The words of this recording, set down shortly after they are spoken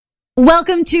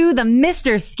Welcome to the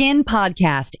Mr. Skin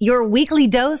Podcast, your weekly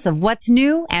dose of what's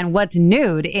new and what's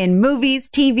nude in movies,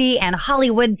 TV, and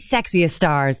Hollywood's sexiest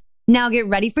stars. Now get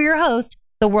ready for your host,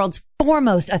 the world's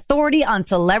foremost authority on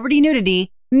celebrity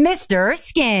nudity, Mr.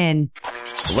 Skin.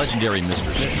 The legendary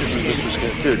Mr.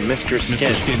 Skin. Dude, Mr. Skin.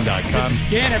 MrSkin.com.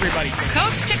 Skin, everybody.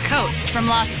 Coast to coast from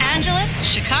Los Angeles,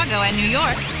 Chicago, and New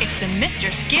York, it's the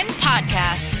Mr. Skin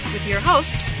Podcast with your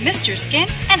hosts, Mr. Skin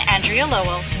and Andrea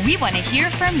Lowell. We want to hear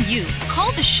from you.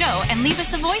 Call the show and leave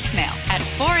us a voicemail at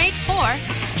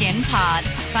 484-SKIN-POD.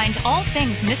 Find all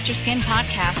things Mr. Skin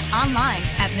Podcast online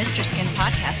at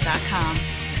MrSkinPodcast.com.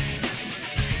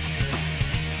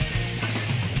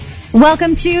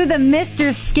 Welcome to the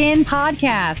Mr. Skin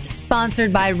Podcast,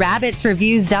 sponsored by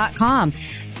RabbitsReviews.com,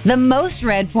 the most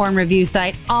read porn review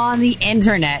site on the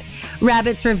internet.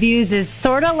 Rabbits Reviews is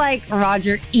sort of like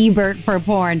Roger Ebert for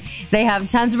porn. They have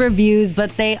tons of reviews,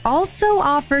 but they also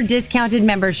offer discounted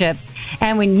memberships.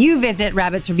 And when you visit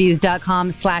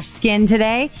RabbitsReviews.com/skin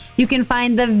today, you can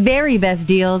find the very best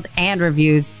deals and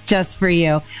reviews just for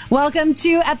you. Welcome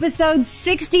to episode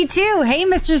 62. Hey,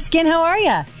 Mr. Skin, how are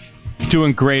you?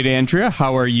 Doing great, Andrea.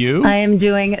 How are you? I am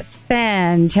doing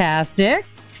fantastic.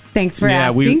 Thanks for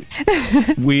asking.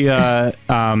 You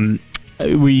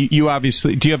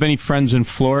obviously, do you have any friends in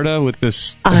Florida with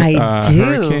this I do.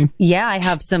 hurricane? Yeah, I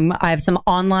have some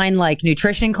online like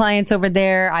nutrition clients over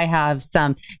there. I have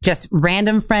some just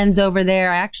random friends over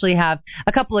there. I actually have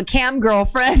a couple of cam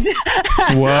girlfriends.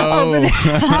 Whoa. Over there.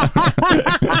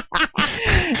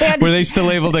 Were they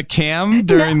still able to cam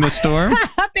during the storm?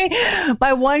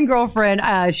 My one girlfriend,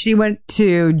 she went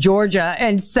to Georgia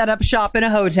and set up shop in a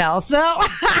hotel. So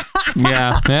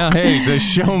Yeah. Well, hey, the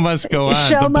show must go on.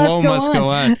 The blow must go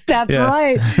on. That's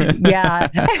right. Yeah.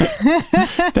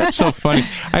 That's so funny.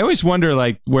 I always wonder,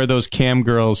 like, where those cam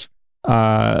girls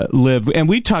live. And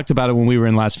we talked about it when we were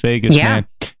in Las Vegas, man.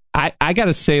 I got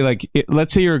to say, like,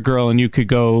 let's say you're a girl and you could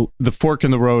go, the fork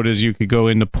in the road is you could go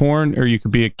into porn or you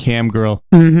could be a cam girl.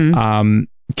 Mm-hmm.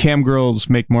 Cam girls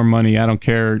make more money. I don't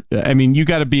care. I mean, you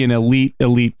got to be an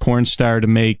elite porn star to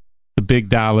make the big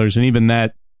dollars. And even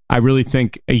that, I really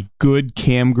think a good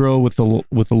cam girl with a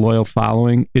loyal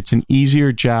following, it's an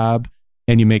easier job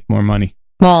and you make more money.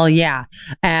 Well, yeah.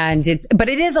 But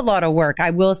it is a lot of work. I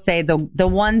will say the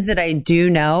ones that I do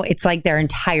know, it's like their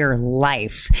entire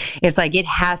life. It's like it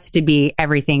has to be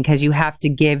everything because you have to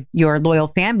give your loyal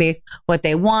fan base what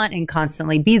they want and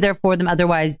constantly be there for them.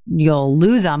 Otherwise, you'll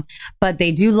lose them. But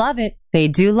they do love it. They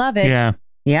do love it. Yeah.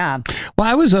 Yeah. Well,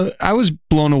 I was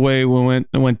blown away when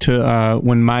I went to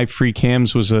when My Free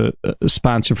Cams was a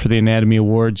sponsor for the Anatomy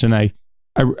Awards, and I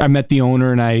met the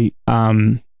owner,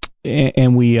 and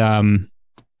we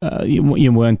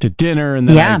you went to dinner, and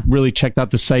then I really checked out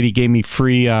the site. He gave me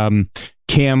free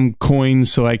cam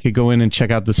coins so I could go in and check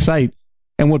out the site.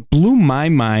 And what blew my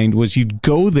mind was you'd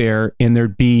go there and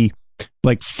there'd be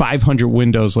like 500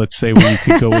 windows, let's say, where you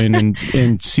could go in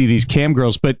and see these cam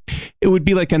girls, but it would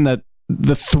be like in the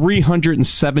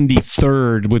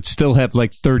 373rd would still have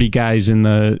like 30 guys in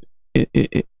the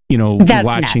That's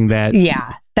watching nuts. that.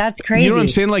 Yeah, that's crazy. You know what I'm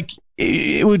saying? Like,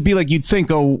 it would be like you'd think,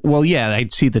 oh, well, yeah,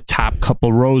 I'd see the top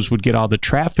couple rows would get all the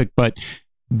traffic, but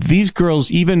these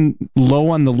girls, even low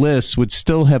on the list, would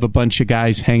still have a bunch of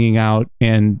guys hanging out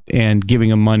and giving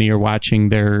them money or watching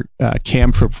their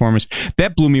cam performance.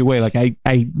 That blew me away. Like, I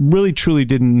really, truly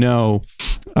didn't know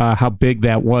how big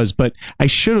that was, but I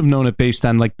should have known it based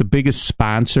on like the biggest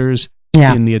sponsors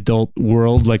in the adult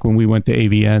world, like when we went to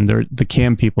AVN, they're the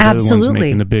cam people. They're the ones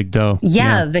making the big dough.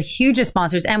 Yeah, the hugest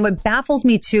sponsors. And what baffles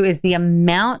me too is the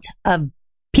amount of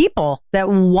people that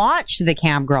watch the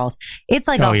cam girls. It's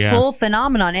like a whole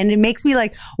phenomenon, and it makes me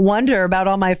like wonder about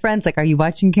all my friends. Like, are you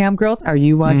watching cam girls? Are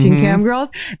you watching cam girls?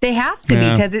 They have to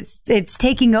be, because it's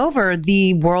taking over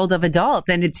the world of adults,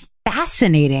 and it's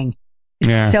fascinating.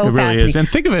 Yeah, so it really is. And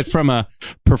think of it from a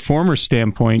performer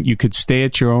standpoint. You could stay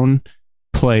at your own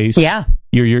place. Yeah.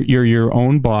 You're your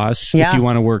own boss. Yeah. If you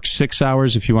want to work 6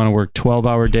 hours, if you want to work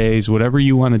 12-hour days, whatever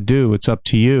you want to do, it's up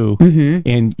to you. Mm-hmm.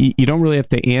 And you don't really have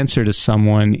to answer to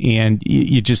someone, and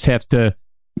you just have to,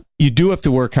 you do have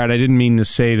to work hard. I didn't mean to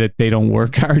say that they don't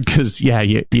work hard, because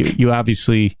you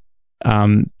obviously,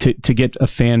 to get a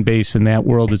fan base in that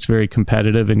world, it's very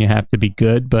competitive and you have to be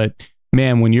good. But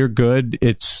man, when you're good,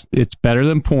 it's better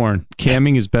than porn.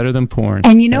 Camming is better than porn.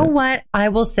 And you know what? I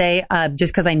will say,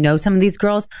 just because I know some of these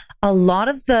girls, a lot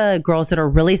of the girls that are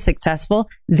really successful,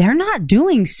 they're not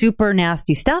doing super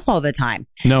nasty stuff all the time.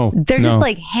 No. They're just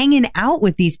like hanging out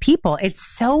with these people. It's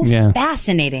so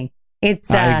fascinating. I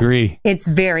agree. It's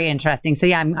very interesting. So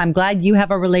yeah, I'm glad you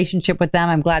have a relationship with them.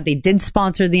 I'm glad they did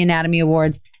sponsor the Anatomy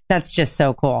Awards. That's just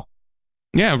so cool.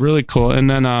 Yeah, really cool. And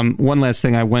then one last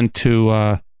thing, I went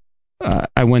to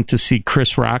see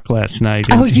Chris Rock last night.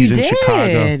 Oh, He's you in did?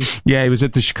 Chicago. Yeah, he was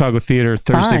at the Chicago Theater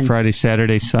Thursday, Fun. Friday,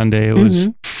 Saturday, Sunday. It was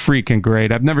freaking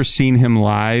great. I've never seen him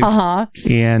live.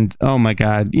 And oh my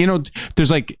God,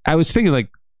 there's I was thinking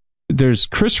there's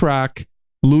Chris Rock,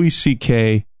 Louis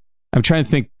C.K. I'm trying to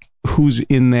think who's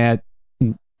in that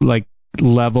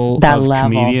level of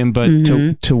comedian, but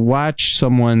to watch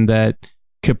someone that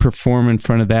could perform in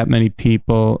front of that many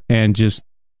people and just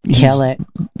kill it.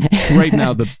 Right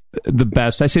now, the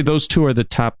best. I say those two are the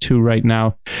top two right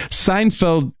now.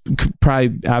 Seinfeld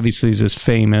probably obviously is as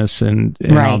famous and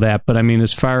all that, but I mean,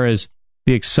 as far as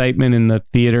the excitement in the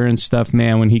theater and stuff,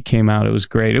 man, when he came out, it was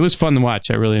great. It was fun to watch.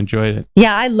 I really enjoyed it.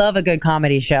 Yeah, I love a good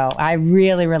comedy show. I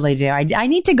really, really do. I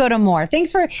need to go to more.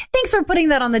 Thanks for putting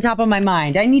that on the top of my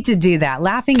mind. I need to do that.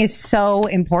 Laughing is so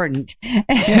important.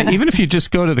 Yeah, even if you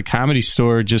just go to the Comedy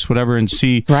Store, just whatever, and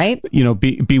see,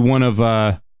 be one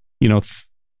of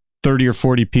 30 or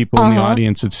 40 people in the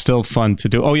audience, it's still fun to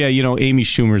do. Oh yeah, Amy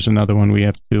Schumer's another one we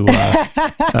have to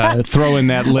throw in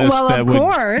that list. Well, of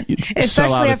course,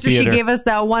 especially after she gave us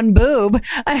that one boob.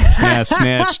 Yeah,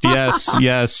 snatched.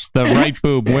 Yes, the right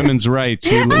boob, women's rights.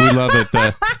 We love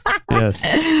it.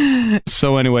 Yes.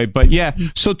 So anyway, but yeah.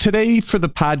 So today for the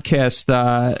podcast,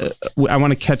 I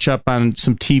want to catch up on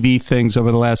some TV things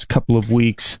over the last couple of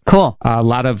weeks. Cool. A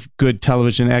lot of good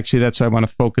television. Actually, that's what I want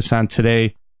to focus on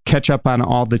today. Catch up on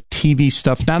all the TV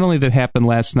stuff, not only that happened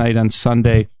last night on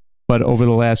Sunday, but over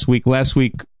the last week. Last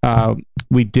week,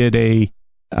 we did a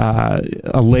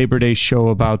Labor Day show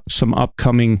about some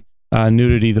upcoming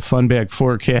nudity, the Fun Bag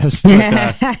Forecast.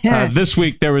 But this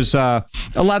week, there was a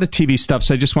lot of TV stuff,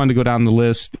 so I just wanted to go down the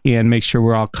list and make sure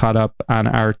we're all caught up on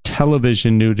our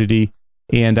television nudity.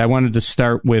 And I wanted to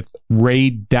start with Ray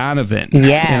Donovan.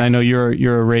 Yes. And I know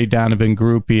you're a Ray Donovan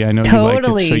groupie. I know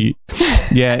totally. You like it.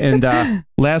 So yeah, and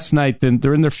last night,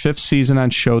 they're in their 5th season on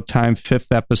Showtime,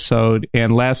 5th episode.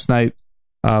 And last night,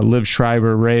 Liv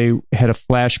Schreiber, Ray, had a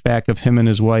flashback of him and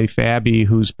his wife, Abby,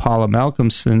 who's Paula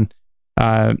Malcolmson,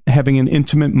 having an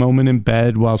intimate moment in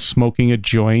bed while smoking a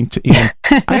joint. And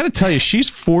I got to tell you, she's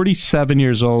 47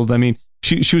 years old. I mean,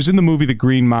 she was in the movie The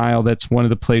Green Mile. That's one of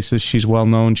the places she's well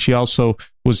known. She also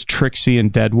was Trixie in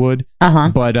Deadwood.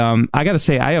 But I got to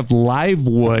say, I have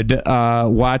Livewood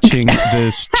watching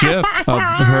this GIF of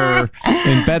her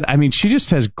in bed. I mean, she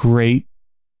just has great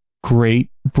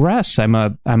breasts. I'm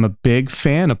a big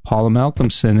fan of Paula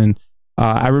Malcolmson, and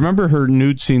I remember her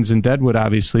nude scenes in Deadwood,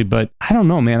 obviously. But I don't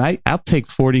know, man. I'll take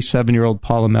 47-year-old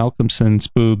Paula Malcolmson's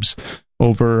boobs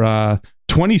over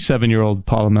 27-year-old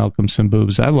Paula Malcolmson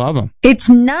boobs. I love them. It's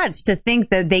nuts to think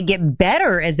that they get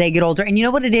better as they get older. And you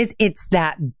know what it is? It's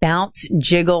that bounce,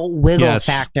 jiggle, wiggle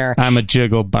factor. I'm a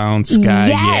jiggle bounce guy.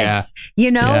 Yes.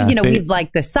 Yeah. We've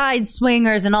like the side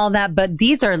swingers and all that, but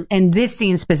these are, in this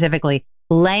scene specifically,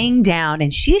 laying down,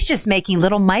 and she's just making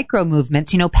little micro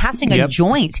movements, passing a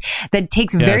joint that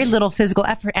takes very little physical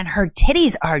effort, and her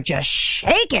titties are just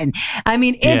shaking. I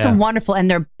mean, it's wonderful,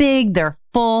 and they're big, they're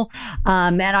full,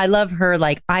 and I love her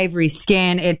like ivory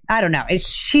skin. I don't know,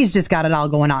 she's just got it all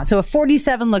going on. So if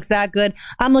 47 looks that good,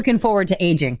 I'm looking forward to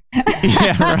aging.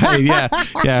 Yeah, right.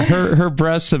 Yeah. Her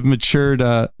breasts have matured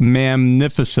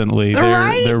magnificently.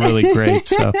 They're really great.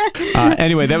 So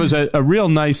anyway, that was a real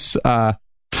nice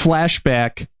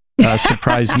flashback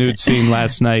surprise nude scene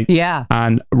last night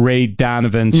on Ray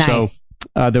Donovan. Nice.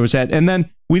 So there was that. And then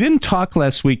we didn't talk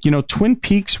last week. Twin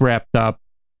Peaks wrapped up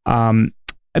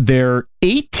their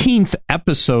 18th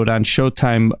episode on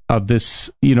Showtime of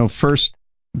this, first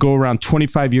go around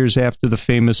 25 years after the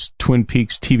famous Twin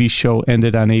Peaks TV show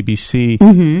ended on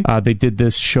ABC. They did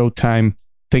this Showtime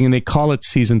thing, and they call it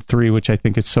season 3, which I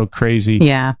think is so crazy.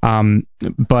 Yeah.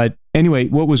 But anyway,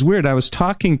 what was weird, I was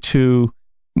talking to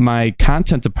my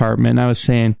content department, and I was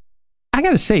saying, I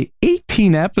gotta say,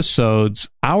 18 episodes,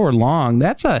 hour long,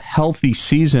 that's a healthy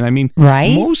season. I mean,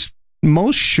 most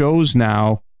shows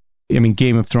now, I mean,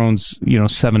 Game of Thrones,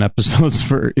 7 episodes,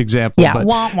 for example. Yeah,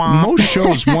 but most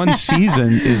shows, one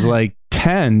season is like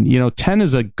 10. 10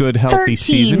 is a good, healthy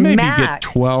season. Maybe max. You get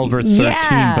 12 or 13,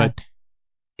 but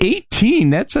 18,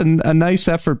 that's a nice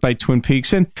effort by Twin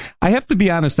Peaks. And I have to be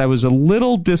honest, I was a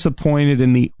little disappointed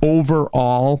in the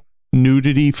overall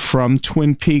nudity from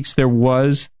Twin Peaks. There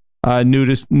was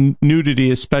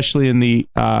nudity, especially in the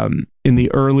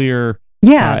earlier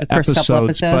the first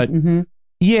episodes. Couple episodes.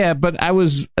 But but I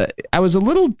was a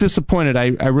little disappointed.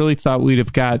 I really thought we'd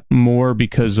have got more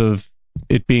because of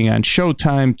it being on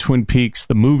Showtime. Twin Peaks,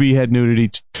 the movie, had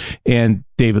nudity, and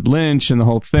David Lynch and the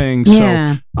whole thing.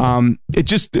 So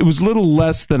it was a little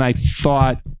less than I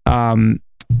thought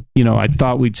I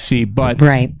thought we'd see. But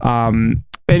Right.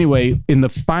 Anyway, in the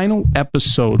final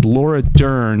episode, Laura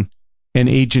Dern and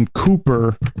Agent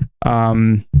Cooper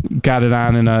got it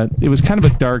on it was kind of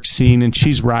a dark scene, and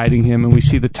she's riding him, and we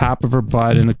see the top of her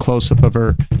butt and a close-up of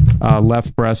her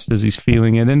left breast as he's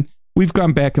feeling it. And we've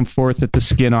gone back and forth at the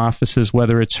skin offices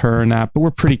whether it's her or not, but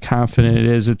we're pretty confident it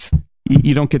is.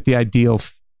 You don't get the ideal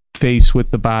face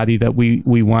with the body that we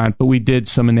want, but we did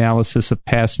some analysis of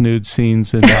past nude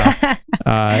scenes, and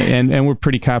and we're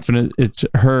pretty confident it's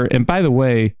her. And by the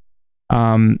way,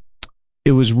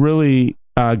 it was really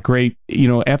great.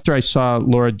 After I saw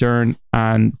Laura Dern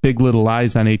on Big Little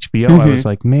Lies on HBO, I was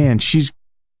like, man, she's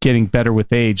getting better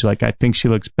with age. Like, I think she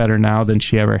looks better now than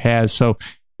she ever has. So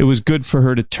it was good for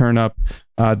her to turn up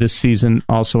this season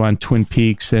also on Twin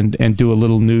Peaks and do a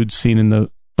little nude scene in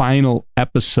the final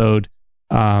episode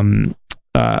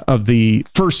of the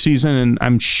first season, and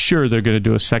I'm sure they're going to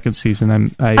do a second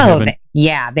season. They have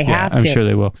to. I'm sure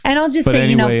they will. And I'll just say,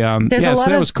 anyway, there's a lot so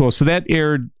that was cool. So that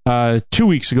aired 2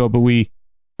 weeks ago, but we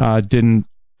didn't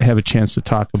have a chance to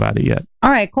talk about it yet.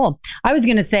 All right, cool. I was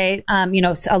going to say,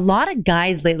 a lot of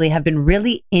guys lately have been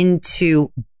really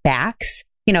into backs.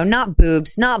 Not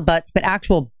boobs, not butts, but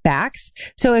actual backs.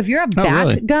 So if you're a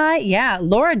back guy,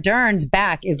 Laura Dern's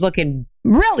back is looking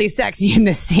really sexy in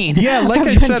this scene. Yeah, like I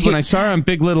said, when I saw her on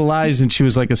Big Little Lies and she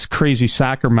was like a crazy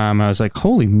soccer mom, I was like,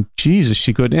 holy Jesus,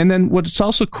 she good. And then what's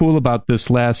also cool about this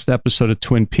last episode of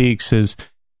Twin Peaks is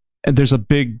there's a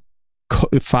big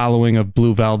following of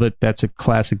Blue Velvet. That's a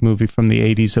classic movie from the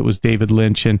 80s that was David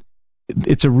Lynch, and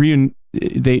it's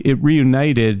it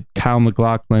reunited Kyle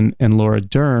MacLachlan and Laura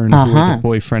Dern, who were the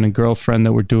boyfriend and girlfriend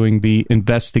that were doing the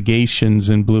investigations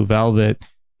in Blue Velvet.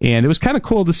 And it was kind of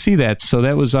cool to see that. So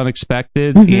that was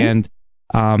unexpected. And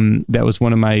that was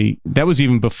that was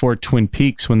even before Twin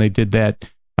Peaks when they did that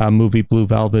movie Blue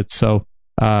Velvet. So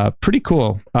pretty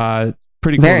cool.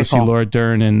 Pretty cool to see Laura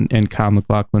Dern and Kyle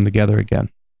MacLachlan together again.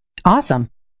 Awesome.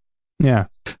 Yeah.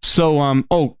 So,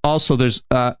 also there's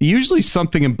usually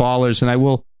something in Ballers, and I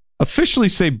will officially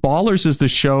say Ballers is the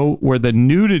show where the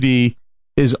nudity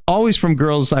is always from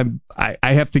girls I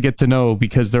have to get to know,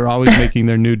 because they're always making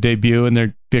their nude debut, and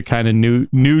they're kind of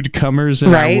nude comers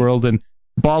in our world. And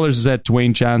Ballers is that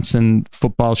Dwayne Johnson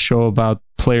football show about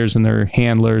players and their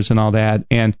handlers and all that.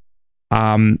 And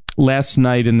last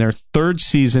night in their third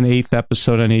season, 8th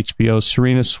episode on HBO,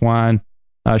 Serena Swan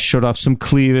showed off some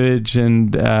cleavage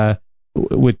and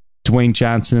with Dwayne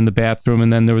Johnson in the bathroom,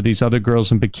 and then there were these other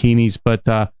girls in bikinis.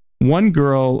 But one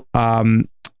girl,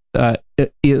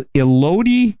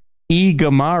 Elodie E.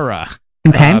 Gamara,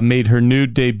 made her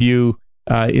nude debut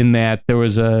in that. There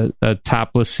was a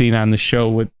topless scene on the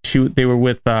show. They were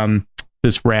with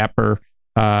this rapper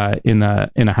in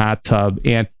a hot tub,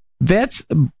 and that's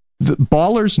the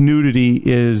Ballers nudity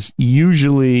is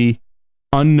usually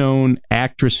unknown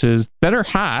actresses that are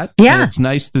hot. Yeah, and it's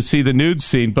nice to see the nude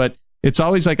scene, but it's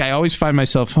always like I always find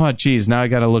myself, oh geez, now I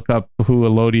got to look up who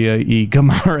Elodie E.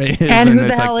 Gamara is. And who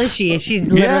the hell is she? Is she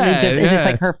literally is this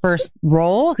like her first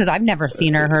role? Because I've never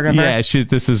seen her, heard of her. Yeah,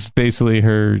 this is basically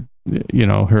her,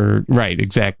 her, right,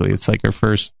 exactly. It's like her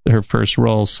first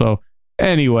role. So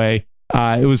anyway,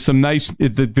 it was some nice,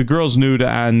 the girls nude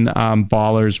on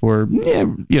Ballers were,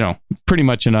 pretty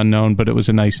much an unknown, but it was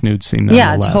a nice nude scene.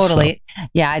 Yeah, totally. So.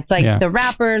 Yeah, it's like the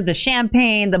rapper, the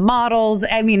champagne, the models.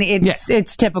 I mean,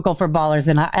 it's typical for Ballers,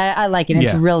 and I like it.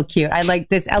 It's real cute. I like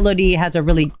this. Elodie has a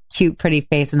really cute, pretty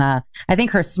face, and I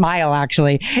think her smile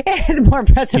actually is more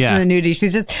impressive than the nudity.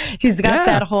 She's got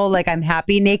that whole like I'm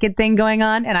happy naked thing going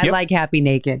on, and I like happy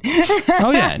naked.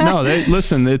 Oh yeah, no,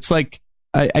 listen, it's like.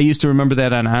 I used to remember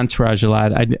that on Entourage a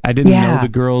lot. I didn't know the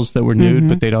girls that were nude,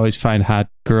 but they'd always find hot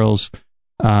girls.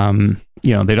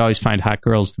 They'd always find hot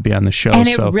girls to be on the show. And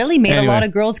it really made a lot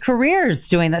of girls' careers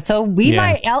doing that. So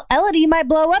Elodie might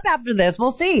blow up after this.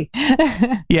 We'll see.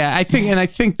 Yeah, I think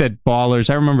that Ballers.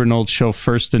 I remember an old show,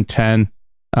 First and 10,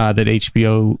 that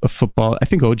HBO football. I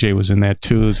think OJ was in that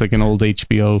too. It was like an old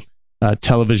HBO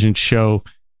television show,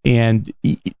 and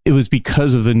it was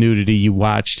because of the nudity you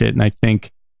watched it. And I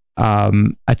think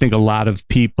a lot of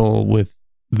people with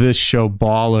this show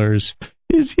Ballers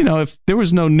is, if there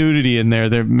was no nudity in there,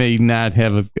 there may not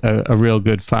have a real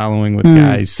good following with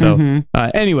guys. So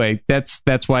anyway, that's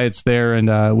why it's there,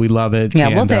 and we love it. Yeah,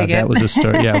 and, we'll take it. That was a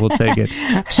story. Yeah, we'll take it.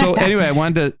 So anyway, I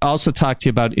wanted to also talk to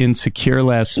you about Insecure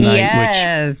last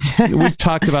night, which we've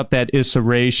talked about that Issa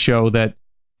Rae show that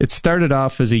it started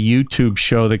off as a YouTube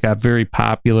show that got very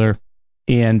popular,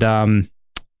 and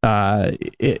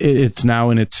it's now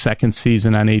in its second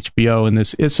season on HBO, and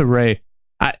this Issa Rae,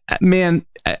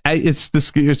 it's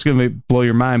going to blow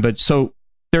your mind. But so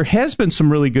there has been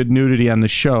some really good nudity on the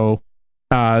show,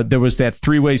 there was that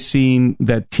three-way scene,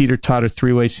 that teeter-totter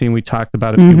three-way scene we talked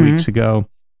about a few weeks ago.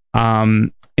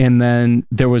 And then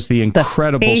there was the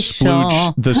incredible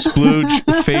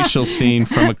splooge facial scene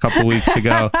from a couple weeks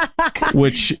ago,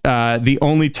 which the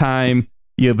only time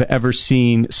you've ever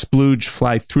seen splooge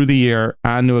fly through the air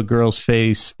onto a girl's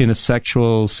face in a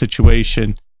sexual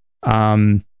situation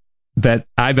that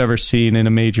I've ever seen in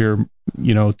a major,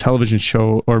 television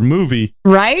show or movie.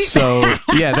 Right. So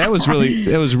yeah, that was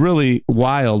really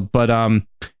wild. But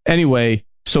anyway,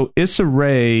 so Issa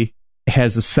Rae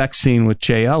has a sex scene with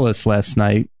Jay Ellis last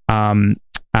night on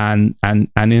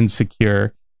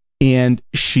Insecure, and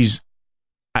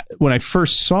when I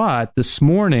first saw it this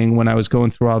morning, when I was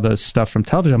going through all the stuff from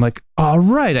television, I'm like, all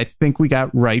right, I think we got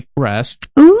right breast.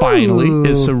 Ooh. Finally,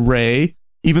 Issa Rae.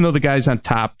 Even though the guy's on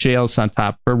top, Jay Ellis on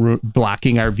top for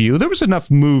blocking our view, there was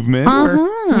enough movement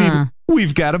where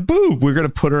we've got a boob. We're going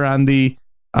to put her on the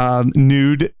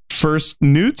first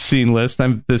nude scene list.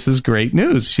 This is great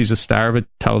news. She's a star of a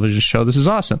television show. This is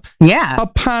awesome. Yeah.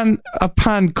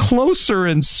 Upon closer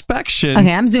inspection.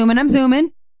 Okay, I'm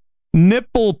zooming.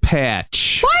 Nipple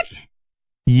patch. What?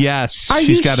 Yes. Are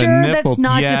she's you got sure a nipple. that's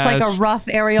not just like a rough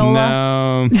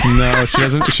areola? No,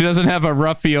 she doesn't have a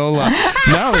rougheola.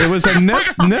 No, it was a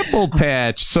nipple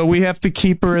patch. So we have to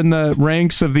keep her in the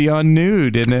ranks of the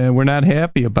unnude, and we're not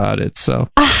happy about it. So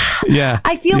yeah.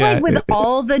 I feel like with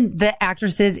all the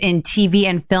actresses in TV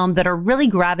and film that are really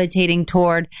gravitating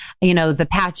toward, the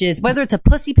patches, whether it's a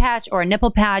pussy patch or a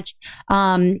nipple patch, you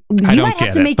might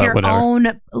have to make your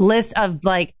own list of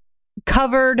like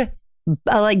covered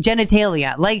like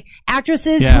genitalia, like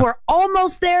actresses who are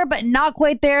almost there but not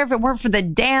quite there if it weren't for the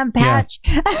damn patch.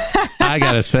 Yeah. I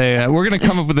gotta say, we're gonna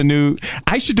come up with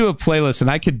I should do a playlist, and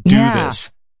I could do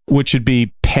this, which would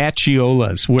be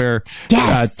patchiolas, where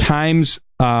times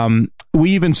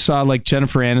we even saw like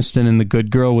Jennifer Aniston in The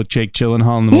Good Girl with Jake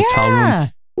Gyllenhaal in the motel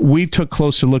room. We took a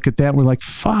closer look at that. And we're like,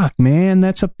 fuck, man,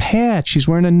 that's a patch. She's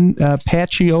wearing a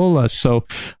patchiola. So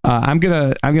I'm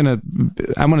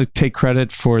gonna take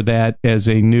credit for that as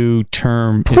a new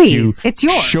term. Please, it's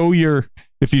yours.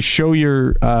 If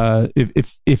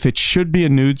it should be a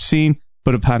nude scene,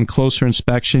 but upon closer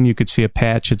inspection, you could see a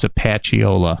patch. It's a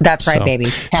patchiola. That's right, baby.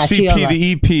 Patchiola.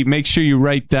 CP, the EP, make sure you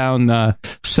write down,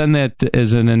 send that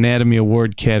as an Anatomy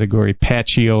Award category,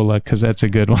 patchiola, because that's a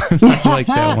good one. I like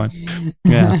that one.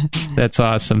 Yeah, that's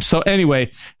awesome. So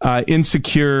anyway,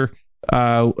 Insecure,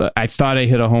 I thought I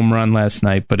hit a home run last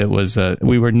night, but it was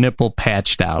we were nipple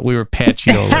patched out. We were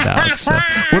patchiola'd out. So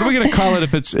what are we going to call it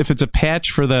if it's a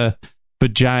patch for the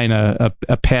vagina,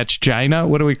 a patch-gina?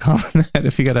 What do we call that?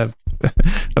 If you got a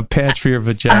patch for your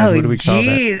vagina, what do we call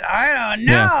that? I don't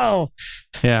know.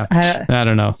 Yeah. I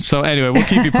don't know. So anyway, we'll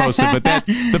keep you posted. But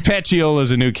the patchiola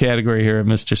is a new category here at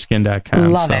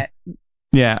MrSkin.com. Love it.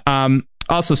 Yeah.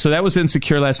 Also, so that was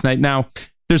Insecure last night. Now,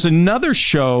 there's another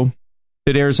show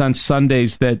that airs on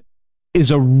Sundays that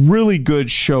is a really good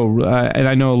show. And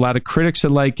I know a lot of critics that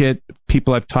like it.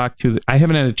 People I've talked to. I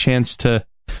haven't had a chance to.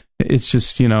 It's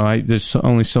just, there's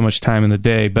only so much time in the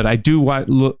day, but I do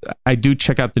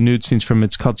check out the nude scenes from it.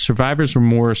 It's called Survivor's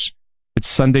Remorse. It's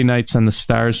Sunday nights on the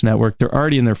Starz Network. They're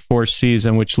already in their 4th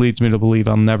season, which leads me to believe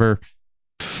I'll never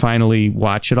finally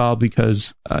watch it all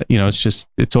because,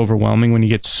 it's overwhelming when you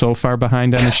get so far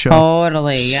behind on a show.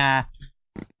 Totally, yeah.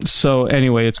 So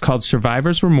anyway, it's called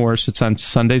Survivor's Remorse. It's on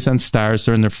Sundays on Starz.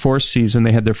 They're in their 4th season.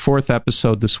 They had their 4th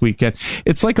episode this weekend.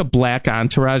 It's like a Black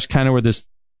Entourage, kind of where this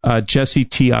Jesse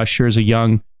T. Usher is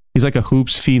he's like a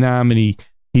hoops phenom, and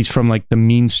he's from like the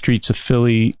mean streets of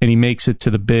Philly, and he makes it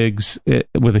to the bigs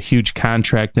with a huge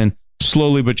contract, and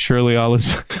slowly but surely all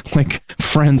his like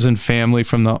friends and family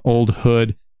from the old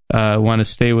hood want to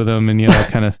stay with him, and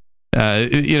kind of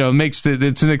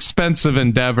it's an expensive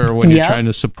endeavor when you're trying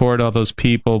to support all those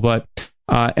people. But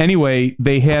anyway,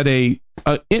 they had a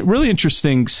really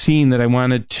interesting scene that I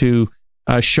wanted to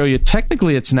show you.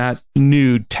 Technically, it's not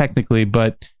nude,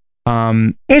 but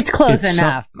it's close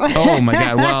enough. Oh my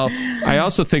God! Well, I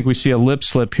also think we see a lip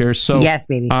slip here. So yes,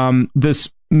 baby.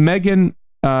 This Megan,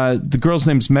 the girl's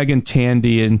name's Megan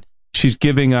Tandy, and she's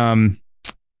giving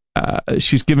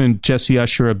Jesse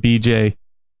Usher a BJ,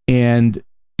 and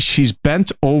she's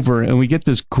bent over, and we get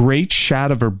this great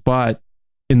shot of her butt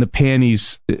in the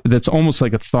panties that's almost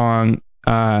like a thong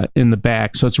in the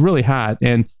back. So it's really hot,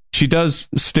 and she does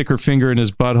stick her finger in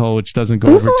his butthole, which doesn't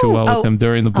go over too well with him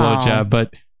during the blowjob.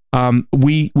 But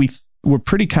we're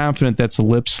pretty confident that's a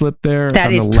lip slip there. That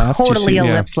on is the left. totally a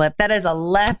lip slip. That is a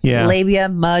left labia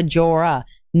majora,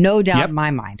 no doubt in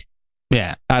my mind.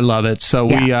 Yeah, I love it. So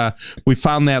we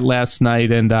found that last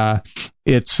night, and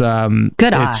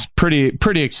it's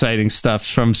pretty exciting stuff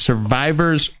from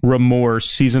Survivor's Remorse,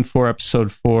 season 4,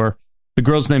 episode 4. The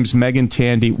girl's name's Megan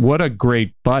Tandy. What a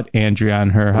great butt, Andrea, on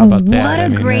her. How about that?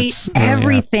 What a great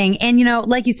everything. And, you know,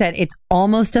 like you said, it's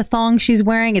almost a thong she's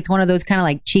wearing. It's one of those kind of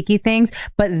like cheeky things.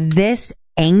 But this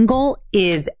angle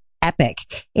is epic.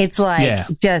 It's like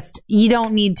just, you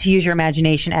don't need to use your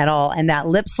imagination at all. And that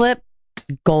lip slip,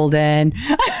 golden.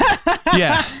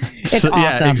 Yeah. It's awesome.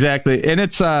 Yeah, exactly. And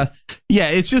it's,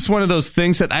 it's just one of those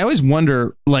things that I always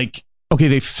wonder, like, okay,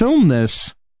 they filmed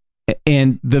this.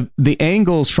 And the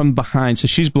angles from behind, so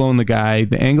she's blowing the guy.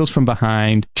 The angles from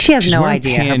behind. She has no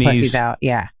idea panties. Her pussy's out.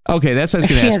 Yeah. Okay, that's what I was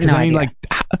going to ask. Because I mean, like,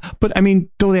 but I mean,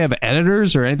 do they have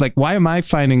editors or anything? Like, why am I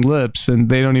finding lips and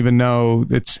they don't even know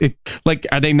it? Like,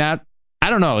 are they not? I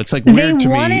don't know. It's like weird to me. They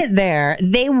want it there.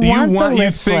 They want the lip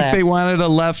You think slip. they wanted a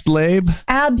left lab?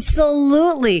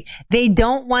 Absolutely. They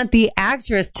don't want the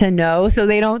actress to know, so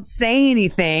they don't say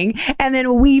anything, and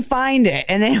then we find it.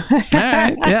 And then,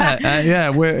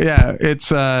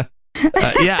 It's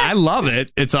I love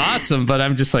it. It's awesome, but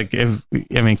I'm just like,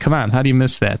 come on, how do you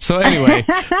miss that? So anyway,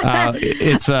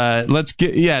 let's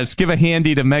give a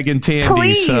handy to Megan Tandy.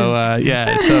 Please. So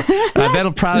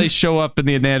that'll probably show up in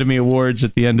the Anatomy Awards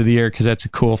at the end of the year because that's a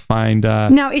cool find.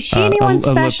 Now, is she anyone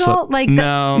special?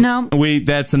 No.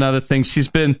 That's another thing. She's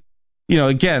been,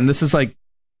 again, this is like,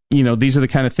 these are the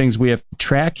kind of things we have to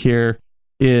track here.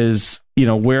 Is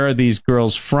where are these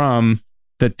girls from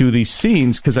that do these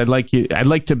scenes? Because I'd like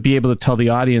to be able to tell the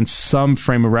audience some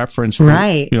frame of reference for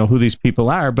who these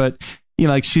people are. But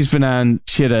like she was on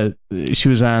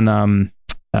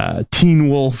Teen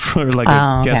Wolf for like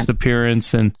a guest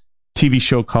appearance and TV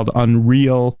show called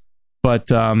Unreal.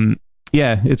 But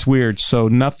it's weird. So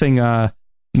nothing that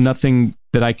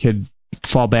I could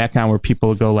fall back on where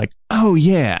people go like, oh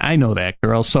yeah, I know that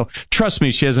girl. So trust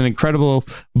me, she has an incredible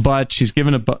butt. She's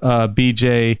given a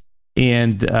BJ.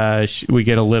 And we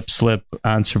get a lip slip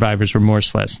on Survivor's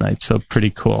Remorse last night, so pretty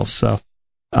cool. So,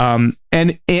 and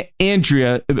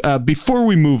Andrea, before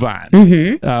we move on,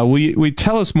 will you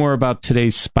tell us more about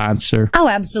today's sponsor? Oh,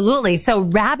 absolutely. So,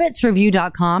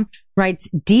 rabbitsreview.com writes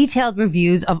detailed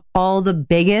reviews of all the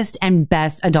biggest and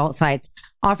best adult sites,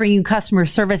 offering you customer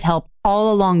service help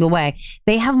all along the way.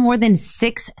 They have more than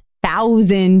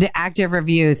 6,000 active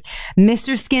reviews,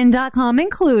 MrSkin.com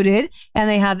included, and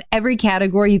they have every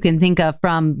category you can think of,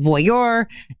 from voyeur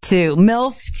to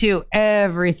MILF to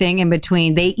everything in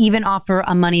between. They even offer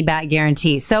a money back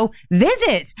guarantee. So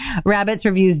visit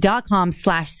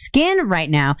rabbitsreviews.com/skin right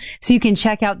now so you can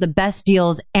check out the best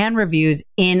deals and reviews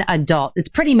in adult. It's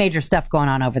pretty major stuff going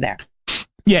on over there.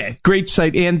 Yeah, great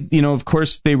site. And, of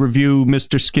course, they review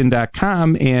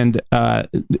MrSkin.com and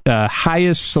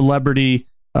highest celebrity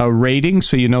rating,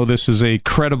 so this is a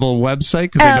credible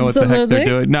website because they know what the heck they're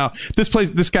doing. Now,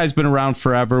 this guy's been around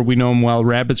forever. We know him well.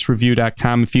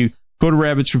 Rabbitsreview.com. If you go to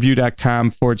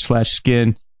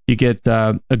rabbitsreview.com/skin, you get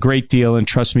a great deal. And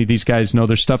trust me, these guys know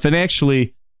their stuff. And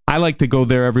actually, I like to go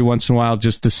there every once in a while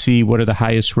just to see what are the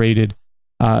highest rated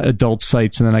adult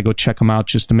sites, and then I go check them out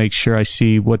just to make sure I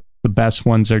see what the best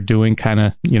ones are doing. Kind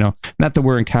of, not that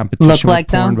we're in competition with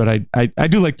porn, but I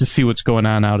do like to see what's going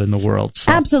on out in the world.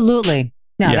 So. Absolutely.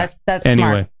 No, that's anyway.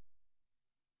 smart.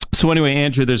 So anyway,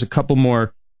 Andrew, there's a couple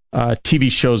more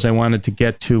TV shows I wanted to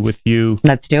get to with you.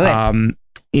 Let's do it.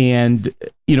 And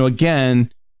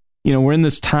again, we're in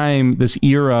this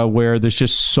era where there's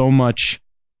just so much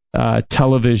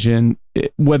television.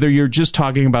 Whether you're just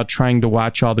talking about trying to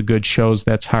watch all the good shows,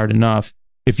 that's hard enough.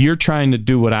 If you're trying to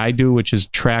do what I do, which is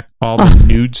track all the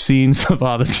nude scenes of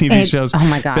all the TV shows, oh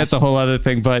my gosh, that's a whole other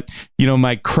thing. But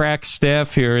my crack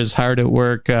staff here is hard at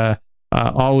work.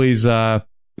 Always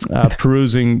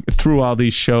perusing through all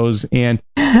these shows. And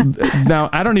now,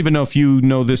 I don't even know if you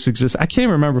know this exists. I can't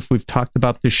even remember if we've talked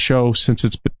about this show since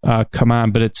it's come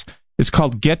on, but it's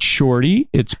called Get Shorty.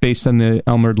 It's based on the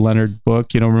Elmer Leonard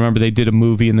book. Remember they did a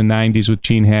movie in the 90s with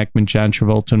Gene Hackman, John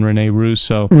Travolta, and Rene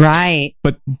Russo. Right.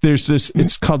 But there's this,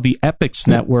 it's called the Epix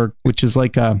Network, which is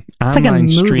like a online like a movie,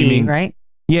 streaming, right?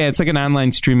 Yeah, it's like an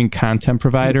online streaming content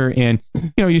provider, and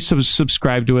you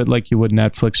subscribe to it like you would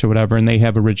Netflix or whatever, and they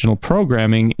have original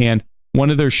programming, and one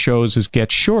of their shows is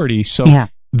Get Shorty. So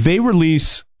they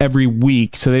release every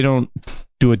week, so they don't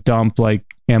do a dump like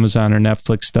Amazon or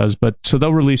Netflix does, but so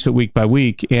they'll release it week by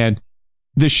week. And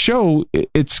the show,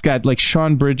 it's got like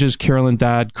Sean Bridges, Carolyn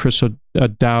Dodd, Chris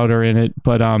O'Dowd are in it,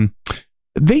 but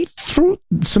they threw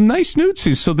some nice nude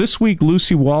scenes. So this week,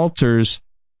 Lucy Walters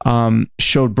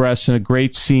showed breasts in a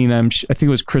great scene. I think it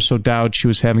was Chris O'Dowd she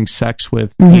was having sex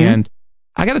with. And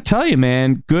I got to tell you,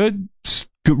 man,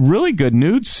 really good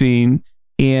nude scene.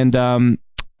 And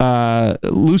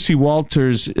Lucy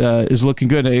Walters is looking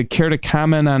good. Care to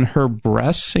comment on her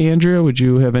breasts, Andrea? Would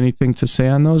you have anything to say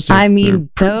on those? Those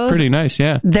pretty nice,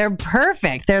 yeah. They're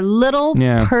perfect. They're little,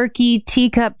 perky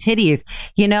teacup titties.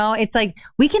 You know, it's like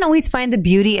we can always find the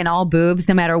beauty in all boobs,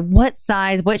 no matter what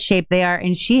size, what shape they are.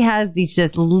 And she has these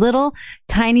just little,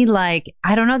 tiny, like,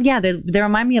 I don't know. Yeah, they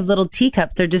remind me of little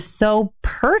teacups. They're just so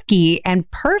perky and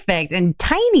perfect and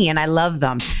tiny, and I love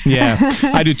them. Yeah,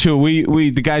 I do too.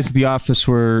 We the guys at the office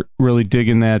were really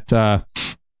digging that,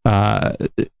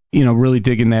 really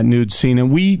digging that nude scene.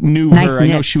 And we knew nice her. I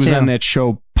know she was too. on that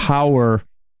show Power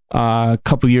a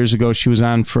couple years ago. She was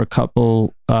on for a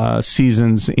couple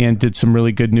seasons and did some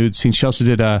really good nude scenes. She also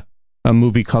did a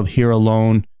movie called Here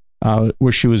Alone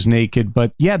where she was naked.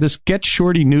 But yeah, this Get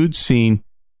Shorty nude scene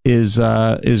is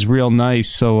real nice.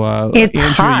 So it's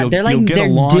Andrea, hot. They're like they're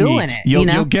doing it.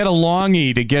 You'll get a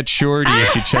longie to Get Shorty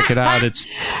if you check it out. It's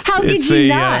how could you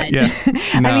not? No,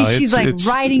 I mean, she's like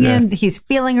riding him. He's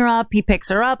feeling her up. He picks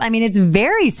her up. I mean, it's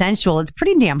very sensual. It's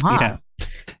pretty damn hot.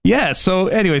 Yeah. So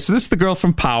anyway, so this is the girl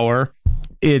from Power.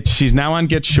 She's now on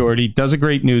Get Shorty. Does a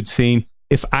great nude scene.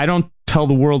 If I don't tell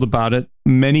the world about it,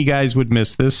 many guys would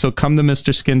miss this. So come to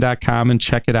MrSkin.com and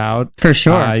check it out. For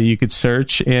sure. You could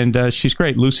search, and she's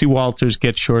great. Lucy Walters,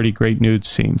 Get Shorty, great nude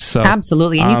scene. So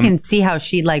absolutely. And you can see how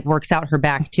she like works out her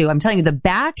back too. I'm telling you, the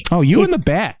back. Oh, you in the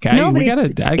back.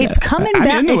 It's coming back.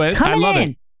 I'm into it's it. coming I love in.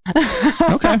 it.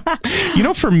 Okay.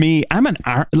 For me, I'm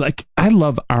I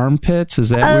love armpits. Is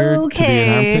that weird to be an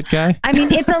armpit guy? I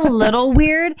mean, it's a little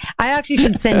weird. I actually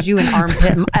should send you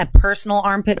a personal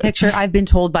armpit picture. I've been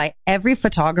told by every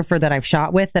photographer that I've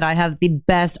shot with that I have the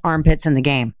best armpits in the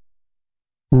game.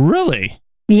 Really?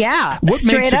 Yeah. What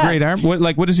makes a great arm?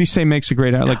 What does he say makes a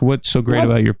great arm? Like, what's so great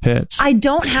about your pits? I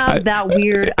don't have that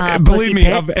weird. Believe me,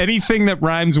 pit. of anything that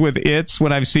rhymes with "it's,"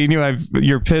 when I've seen you,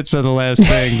 your pits are the last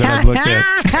thing that I've looked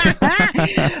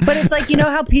at. But it's like, you know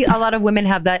how a lot of women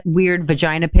have that weird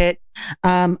vagina pit.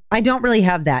 I don't really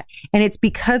have that, and it's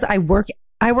because I work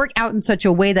out in such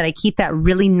a way that I keep that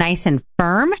really nice and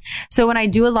firm. So when I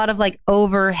do a lot of like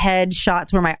overhead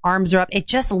shots where my arms are up, it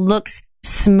just looks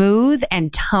smooth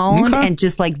and toned and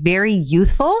just like very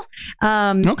youthful.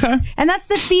 Okay. And that's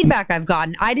the feedback I've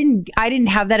gotten. I didn't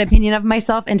have that opinion of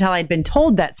myself until I'd been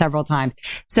told that several times.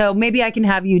 So maybe I can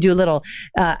have you do a little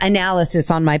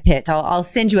analysis on my pit. I'll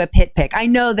send you a pit pic. I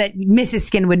know that Mrs.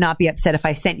 Skin would not be upset if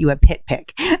I sent you a pit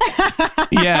pic.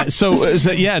 Yeah.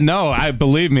 I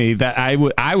believe me that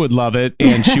I would love it,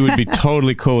 and she would be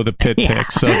totally cool with a pit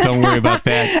pic. So don't worry about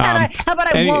that. How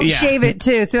about I won't shave it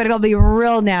too, so it'll be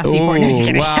real nasty for you.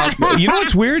 Well, you know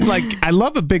what's weird? Like, I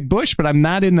love a big bush, but I'm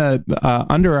not in the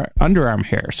underarm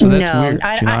hair, so that's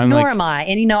weird. Nor am I.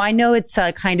 And I know it's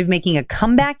kind of making a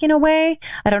comeback in a way.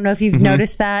 I don't know if you've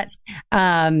noticed that, but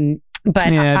I'm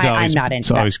not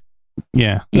into that.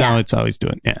 No, it's always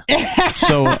doing. Yeah.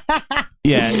 So,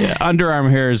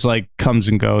 underarm hair is like comes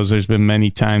and goes. There's been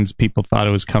many times people thought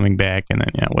it was coming back, and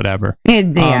then let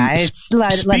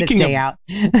it stay out.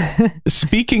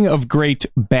 Speaking of great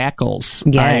backles,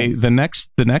 yes. The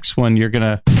next one you're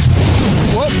gonna.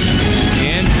 Whoa,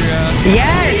 Andrea.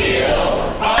 Yes.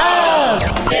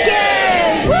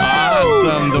 Skin. Woo!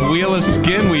 Awesome. The Wheel of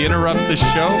Skin. We interrupt the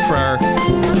show for our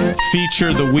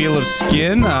feature, The Wheel of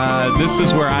Skin. This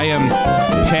is where I am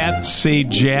Pat Say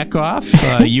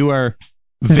Jackoff. You are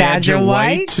Vadra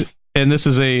White. And this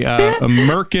is a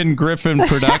Merkin Griffin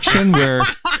production where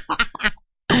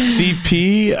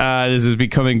CP this is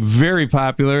becoming very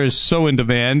popular, is so in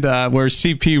demand, where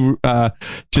CP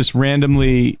just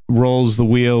randomly rolls the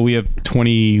wheel. We have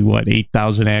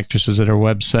 8,000 actresses at our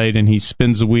website, and he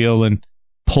spins the wheel and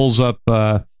pulls up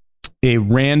a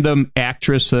random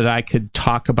actress that I could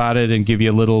talk about it and give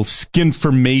you a little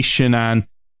skinformation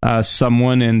on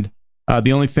someone. And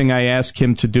the only thing I ask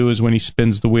him to do is when he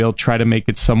spins the wheel, try to make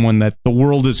it someone that the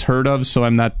world has heard of, so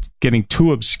I'm not getting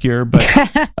too obscure. But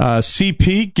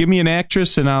CP, give me an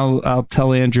actress, and I'll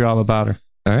tell Andrew all about her.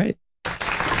 All right.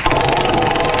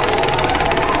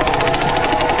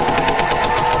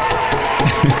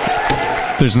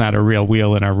 There's not a real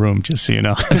wheel in our room, just so you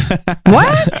know.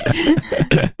 What?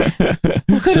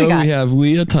 So we have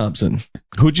Leah Thompson.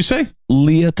 Who'd you say?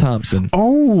 Leah Thompson.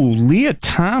 Oh, Leah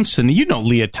Thompson. You know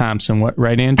Leah Thompson,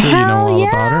 right, Andrew? You know all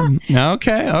about her?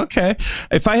 Okay.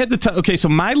 If I had to so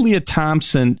my Leah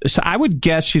Thompson, so I would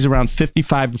guess she's around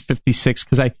 55 or 56,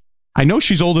 because I know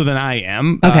she's older than I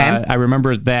am. Okay. I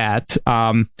remember that.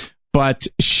 But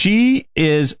she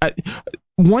is...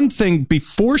 one thing,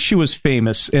 before she was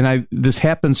famous, and this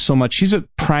happens so much, she's a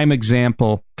prime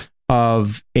example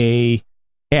of a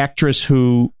actress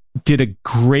who did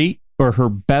her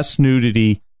best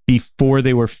nudity before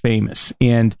they were famous.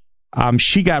 And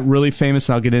she got really famous,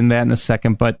 and I'll get into that in a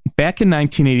second. But back in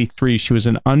 1983, she was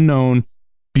an unknown,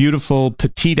 beautiful,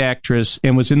 petite actress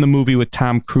and was in the movie with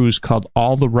Tom Cruise called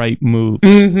All the Right Moves.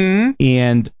 Mm-hmm.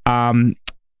 And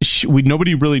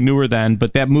nobody really knew her then,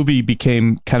 but that movie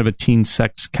became kind of a teen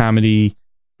sex comedy,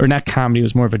 or not comedy, it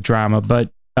was more of a drama, but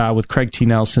with Craig T.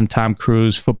 Nelson, Tom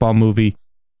Cruise, football movie.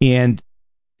 And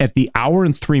at the hour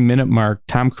and 3-minute mark,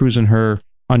 Tom Cruise and her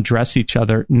undress each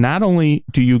other. Not only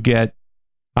do you get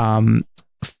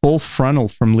full frontal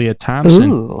from Leah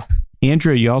Thompson, Ooh.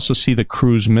 Andrea, you also see the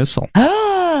cruise missile.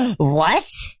 What?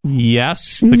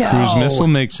 Yes, the cruise missile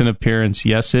makes an appearance.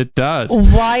 Yes, it does.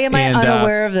 Why am I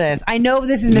unaware of this? I know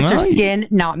this is Mr. Skin,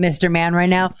 not Mr. Man right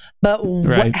now, but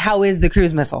how is the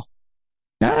cruise missile?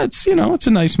 It's it's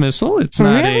a nice missile. It's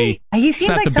not he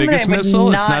seems like the somebody biggest that would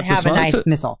missile. not It's not have a nice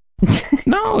missile.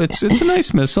 No, it's a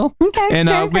nice missile. Okay,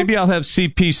 and maybe I'll have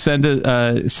CP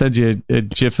send you a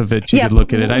GIF of it. You could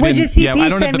look at it. Would you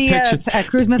CP send me a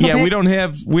cruise missile? Yeah, pic?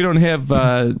 we don't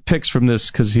have pics from this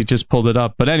because he just pulled it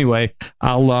up. But anyway,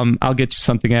 I'll get you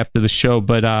something after the show.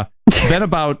 But then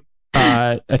about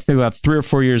I think about 3 or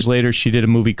 4 years later, she did a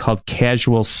movie called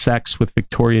Casual Sex with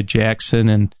Victoria Jackson,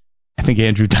 and I think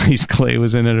Andrew Dice Clay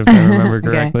was in it, if I remember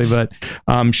correctly. But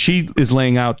she is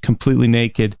laying out completely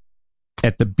naked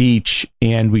at the beach,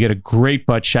 and we get a great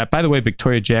butt shot. By the way,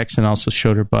 Victoria Jackson also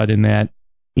showed her butt in that,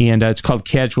 and it's called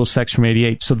Casual Sex from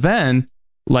 '88. So then,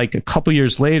 like a couple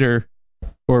years later,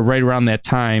 or right around that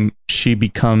time, she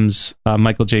becomes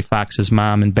Michael J. Fox's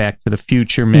mom in Back to the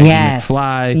Future, Maggie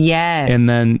McFly. Yes. And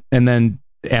then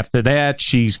after that,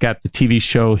 she's got the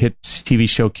hit TV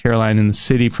show Caroline in the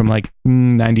City from like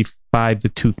 95 to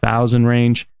 2000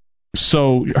 range.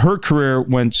 So her career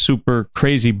went super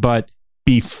crazy, but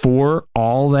before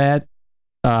all that,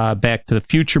 Back to the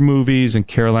Future movies and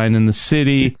Caroline in the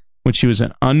City, when she was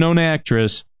an unknown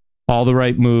actress, All the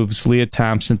Right Moves, Leah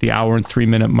Thompson, the hour and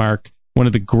 3-minute mark, one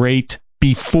of the great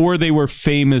before they were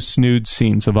famous nude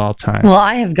scenes of all time. Well,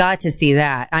 I have got to see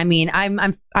that. I mean,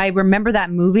 I remember that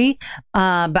movie,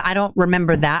 but I don't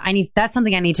remember that. That's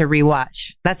something I need to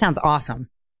rewatch. That sounds awesome.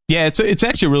 Yeah, it's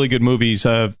actually a really good movie. He's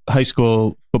a high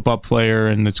school football player,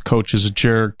 and his coach is a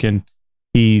jerk, and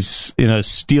he's in a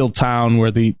steel town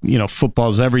where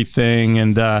football's everything.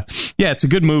 And it's a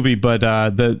good movie, but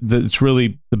it's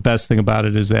really the best thing about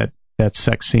it is that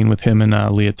sex scene with him and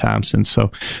Leah Thompson.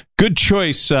 So good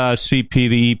choice, CP,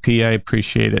 the EP. I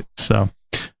appreciate it. So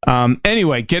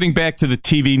anyway, getting back to the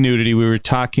TV nudity, we were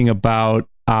talking about,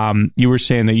 you were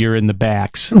saying that you're in the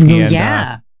backs.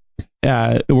 And,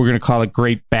 we're going to call it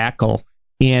Great Backle.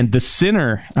 And The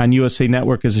Sinner on USA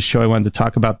Network is a show I wanted to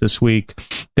talk about this week.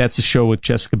 That's a show with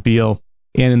Jessica Biel.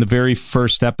 And in the very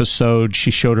first episode,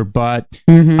 she showed her butt.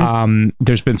 Mm-hmm.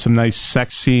 There's been some nice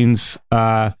sex scenes.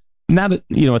 Not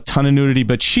a ton of nudity,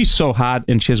 but she's so hot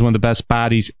and she has one of the best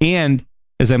bodies. And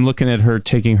as I'm looking at her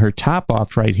taking her top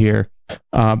off right here,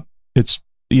 it's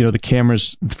the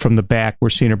camera's from the back. We're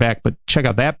seeing her back, but check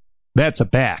out that. That's a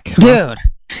back, dude.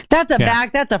 That's a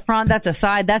back. That's a front. That's a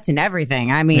side. That's in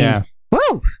everything. I mean,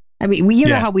 woo. I mean, you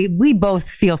know how we both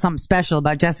feel something special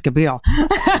about Jessica Biel.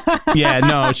 Yeah,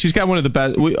 no, she's got one of the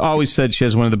best. We always said she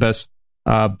has one of the best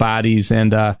bodies,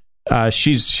 and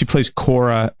she plays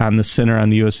Cora on The Sinner on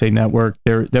the USA Network.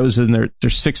 That was in their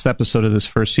 6th episode of this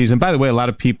first season. By the way, a lot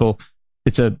of people,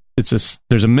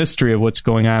 there's a mystery of what's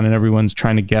going on, and everyone's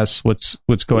trying to guess what's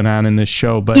going on in this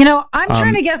show. But I'm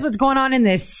trying to guess what's going on in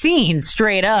this scene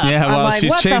straight up. Yeah, well,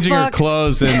 she's changing her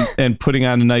clothes and putting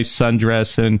on a nice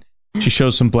sundress, and she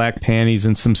shows some black panties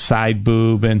and some side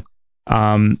boob, and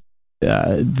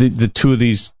the two of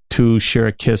these two share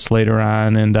a kiss later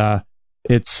on, and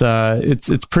it's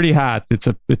pretty hot. It's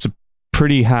a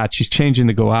pretty hot. She's changing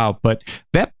to go out, but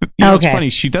that it's funny.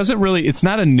 She doesn't really. It's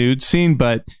not a nude scene,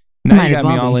 but now you got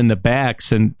me all in the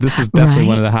backs, and this is definitely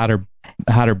one of the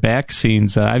hotter back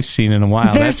scenes I've seen in a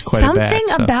while. There's That's quite a back. There's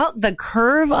something about the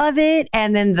curve of it,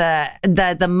 and then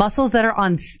the muscles that are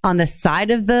on the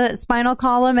side of the spinal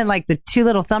column, and like the two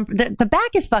little thumb. The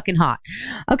back is fucking hot.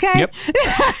 Okay. Yep.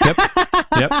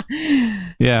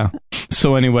 Yeah.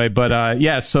 So anyway, but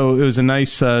so it was a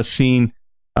nice scene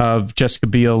of Jessica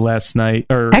Biel last night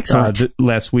or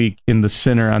last week in The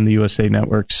Sinner on the USA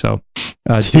Network. So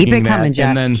keep it coming,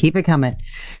 Jess. Keep it coming.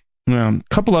 A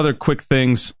couple other quick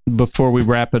things before we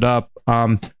wrap it up.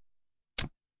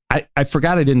 I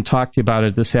forgot I didn't talk to you about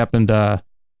it. This happened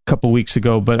couple weeks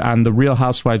ago, but on the Real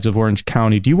Housewives of Orange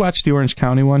County. Do you watch the Orange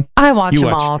County one? I watch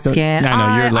them all, Skip.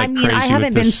 I know you're like crazy. I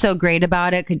haven't with been so great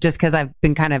about it just because I've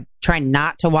been kind of trying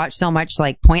not to watch so much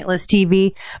like pointless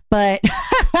TV, but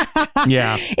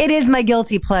yeah, it is my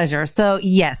guilty pleasure. So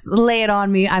yes, lay it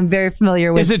on me. I'm very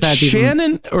familiar with. Is it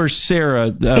Shannon or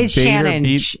Sarah? It's Shannon.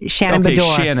 Shannon okay,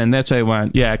 Bedore. Shannon. That's what I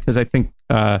want. Yeah, because I think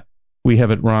we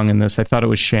have it wrong in this. I thought it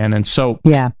was Shannon. So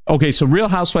yeah. Okay, so Real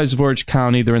Housewives of Orange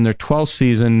County. They're in their 12th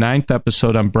season, 9th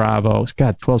episode on Bravo.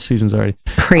 God, 12 seasons already.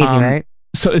 Crazy, right?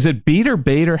 So is it Beat or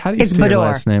Bader? How do you say her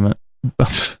last name?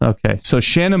 Okay, so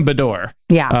Shannon Bedore.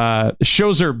 Yeah.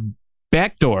 Shows her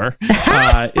back door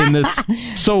in this.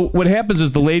 So what happens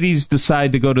is the ladies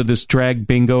decide to go to this drag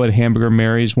bingo at Hamburger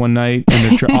Mary's one night,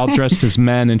 and they're all dressed as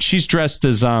men, and she's dressed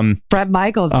as Bret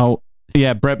Michaels. Oh,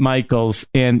 yeah, Bret Michaels,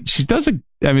 and she does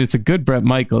it's a good Bret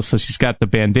Michaels. So she's got the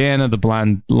bandana, the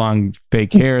blonde, long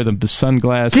fake hair, the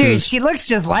sunglasses. Dude, she looks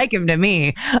just like him to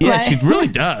me. Yeah, she really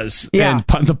does. Yeah.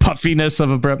 And the puffiness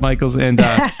of a Bret Michaels. And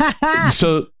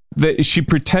so she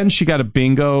pretends she got a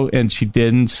bingo and she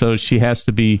didn't. So she has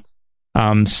to be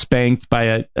spanked by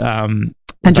a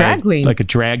drag queen. Like a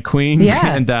drag queen.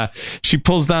 Yeah. And she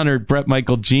pulls down her Bret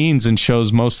Michael jeans and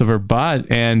shows most of her butt.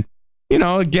 And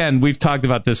again, we've talked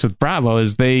about this with Bravo,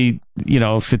 is they,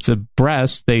 if it's a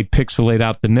breast, they pixelate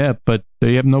out the nip, but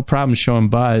they have no problem showing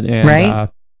butt. And right?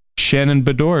 Shannon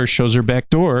Bedore shows her back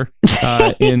door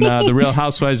in the Real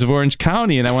Housewives of Orange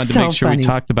County, and I wanted to make sure we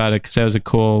talked about it because that was a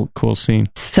cool scene.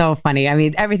 So funny. I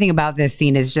mean, everything about this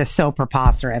scene is just so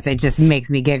preposterous. It just makes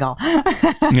me giggle.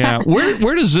 Yeah.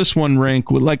 Where does this one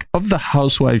rank? Like, of the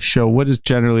Housewives show, what is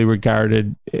generally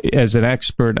regarded as an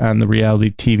expert on the reality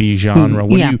TV genre?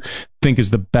 What do you think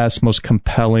is the best, most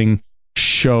compelling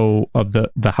show of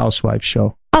the Housewives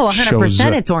show? Oh,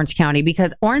 100% it's Orange County,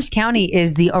 because Orange County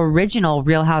is the original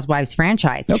Real Housewives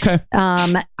franchise. Okay.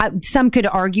 Some could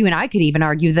argue, and I could even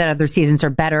argue, that other seasons are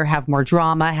better, have more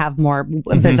drama, have more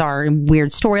bizarre and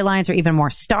weird storylines, or even more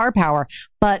star power.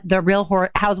 But the Real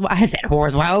Housewives, I said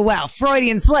whores, wow,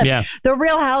 Freudian slip. Yeah. The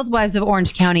Real Housewives of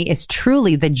Orange County is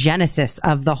truly the genesis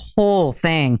of the whole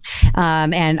thing.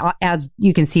 And as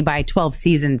you can see by 12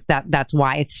 seasons, that's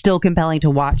why it's still compelling to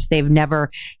watch. They've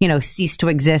never, ceased to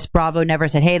exist. Bravo never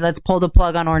said, hey, let's pull the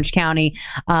plug on Orange County.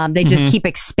 They just keep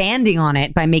expanding on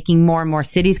it by making more and more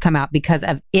cities come out because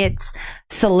of its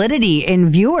solidity in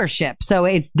viewership. So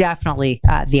it's definitely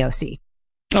the OC.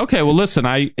 Okay, well, listen,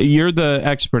 you're the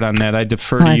expert on that. I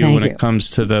defer to you when it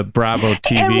comes to the Bravo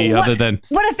TV. Other than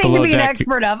what a thing to be an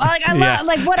expert of.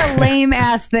 What a lame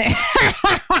ass thing.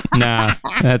 Nah,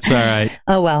 that's all right.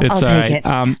 Oh well, I'll take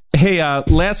it. Hey,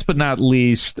 last but not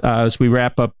least, as we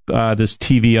wrap up this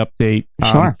TV update,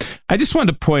 sure. I just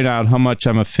wanted to point out how much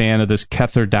I'm a fan of this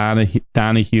Kether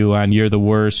Donahue on You're the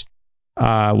Worst,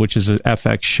 which is an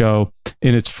FX show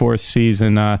in its 4th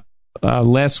season.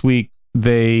 Last week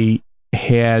they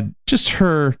had just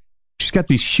her. She's got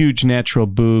these huge natural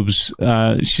boobs.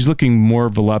 She's looking more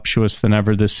voluptuous than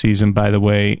ever this season, by the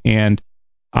way. And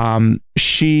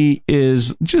she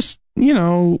is just,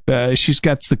 she's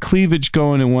got the cleavage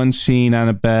going in one scene on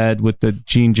a bed with the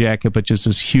jean jacket, but just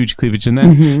this huge cleavage. And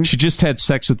then she just had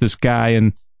sex with this guy,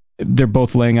 and they're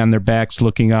both laying on their backs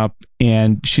looking up,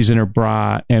 and she's in her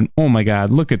bra. And oh my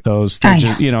God, look at those.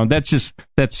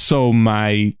 That's so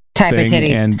my type of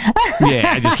titty. And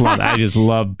yeah, I just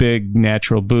love big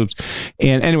natural boobs.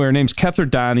 And anyway, her name's Kether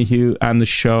Donahue on the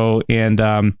show, and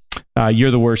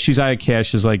You're the Worst. She's Aya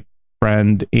Cash's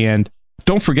friend, and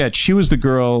don't forget, she was the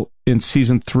girl in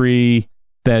season 3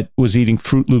 that was eating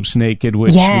Fruit Loops naked,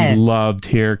 which we loved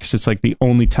here because it's the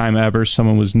only time ever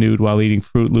someone was nude while eating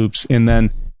Fruit Loops. And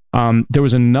then there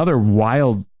was another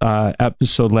wild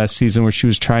episode last season where she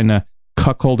was trying to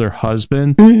cuckold her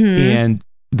husband, and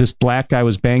this black guy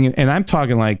was banging, and I'm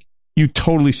talking you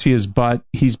totally see his butt.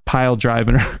 He's pile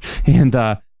driving her,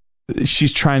 and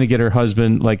she's trying to get her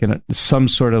husband some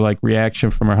sort of reaction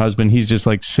from her husband. He's just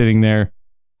sitting there.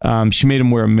 She made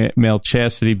him wear a male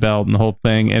chastity belt and the whole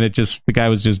thing, and the guy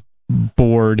was just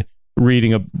bored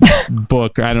reading a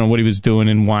book. I don't know what he was doing,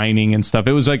 and whining and stuff.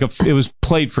 It was it was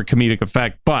played for comedic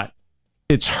effect, but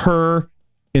it's her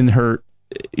in her,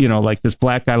 this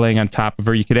black guy laying on top of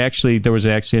her. There was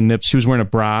actually a nip. She was wearing a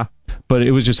bra, but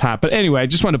it was just hot. But anyway, I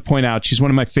just want to point out, she's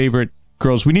one of my favorite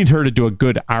girls. We need her to do a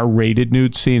good R-rated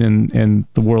nude scene, and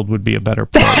the world would be a better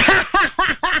place.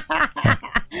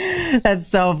 That's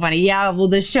so funny. Yeah, well,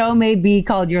 the show may be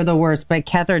called You're the Worst, but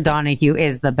Kether Donahue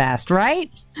is the best, right?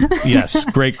 Yes,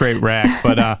 great rack.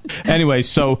 But anyway,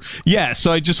 so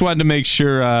I just wanted to make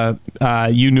sure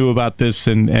you knew about this,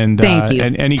 and Thank you.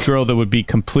 and any girl that would be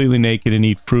completely naked and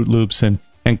eat Fruit Loops and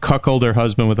and cuckold her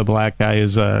husband with a black guy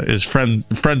is friend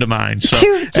of mine. So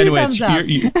two anyway, thumbs up.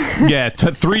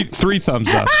 three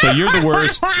thumbs up. So you're the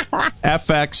worst.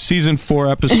 FX season 4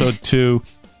 episode 2,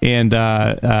 and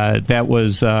that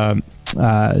was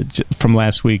from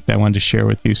last week that I wanted to share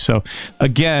with you. So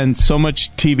again, so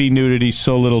much TV nudity,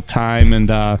 so little time, and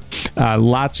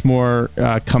lots more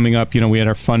coming up. We had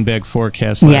our fun bag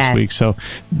forecast last week, so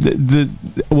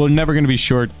we're never going to be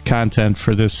short content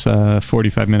for this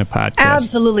 45-minute podcast.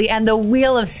 Absolutely, and the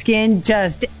Wheel of Skin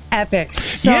just epic.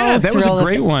 That was a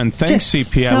great one. Thanks,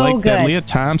 CP. I like that. Leah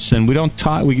Thompson. We don't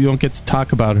get to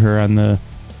talk about her on the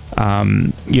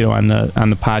on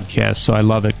the podcast, so I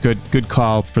love it. Good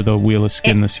call for the Wheel of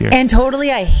Skin this year. And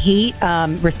totally, I hate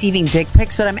receiving dick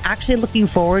pics, but I'm actually looking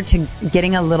forward to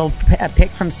getting a pic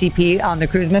from CP on the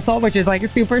cruise missile, which is like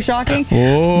super shocking.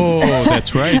 Oh,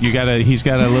 that's right. He's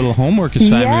got a little homework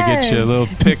assignment to get you a little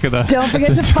pic of the. Don't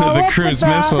forget to follow the cruise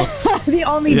missile. The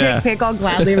only dick pic I'll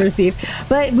gladly receive.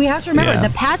 But we have to remember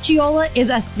the Patchiola is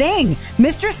a thing.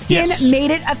 Mr. Skin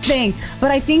made it a thing.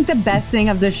 But I think the best thing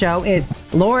of the show is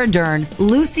Laura Dern,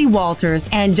 Lucy Walters,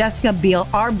 and Jessica Biel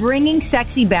are bringing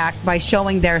sexy back by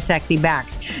showing their sexy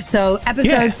backs. So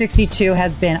episode 62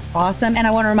 has been awesome, and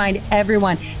I want to remind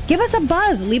everyone, give us a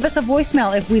buzz, leave us a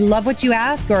voicemail. If we love what you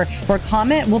ask or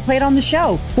comment, we'll play it on the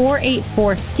show,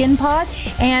 484-SKIN-POD.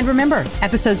 And remember,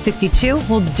 episode 62,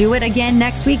 we'll do it again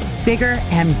next week, bigger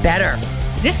and better.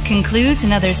 This concludes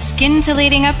another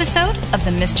scintillating episode of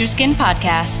the Mr. Skin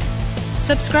Podcast.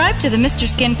 Subscribe to the Mr.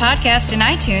 Skin Podcast in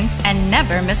iTunes and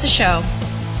never miss a show.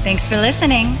 Thanks for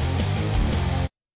listening.